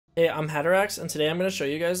Hey, I'm Hatterax, and today I'm going to show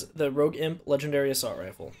you guys the Rogue Imp Legendary Assault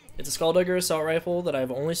Rifle. It's a Skulldugger Assault Rifle that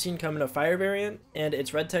I've only seen come in a fire variant, and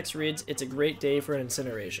its red text reads, "It's a great day for an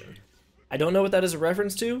incineration." I don't know what that is a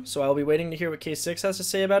reference to, so I'll be waiting to hear what K6 has to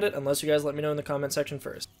say about it unless you guys let me know in the comment section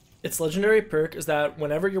first. Its legendary perk is that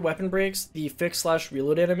whenever your weapon breaks, the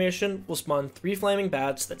fix/reload animation will spawn 3 flaming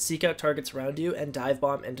bats that seek out targets around you and dive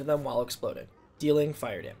bomb into them while exploding, dealing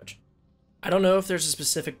fire damage. I don't know if there's a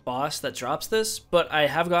specific boss that drops this, but I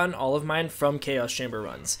have gotten all of mine from Chaos Chamber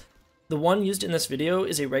runs. The one used in this video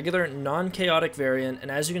is a regular non-chaotic variant, and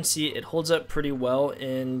as you can see, it holds up pretty well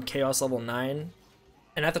in Chaos level 9.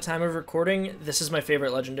 And at the time of recording, this is my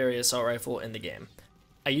favorite legendary assault rifle in the game.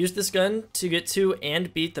 I used this gun to get to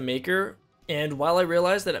and beat the Maker, and while I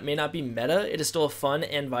realize that it may not be meta, it is still a fun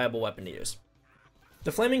and viable weapon to use.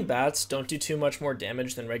 The flaming bats don't do too much more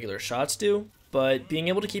damage than regular shots do, but being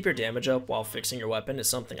able to keep your damage up while fixing your weapon is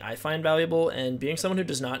something I find valuable, and being someone who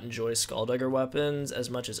does not enjoy Skulldugger weapons as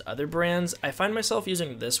much as other brands, I find myself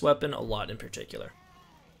using this weapon a lot in particular.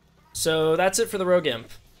 So that's it for the Rogue Imp.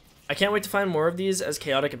 I can't wait to find more of these as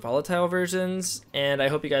chaotic and volatile versions, and I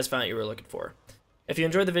hope you guys found what you were looking for. If you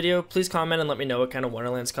enjoyed the video, please comment and let me know what kind of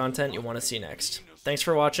Wonderlands content you want to see next. Thanks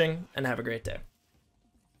for watching, and have a great day.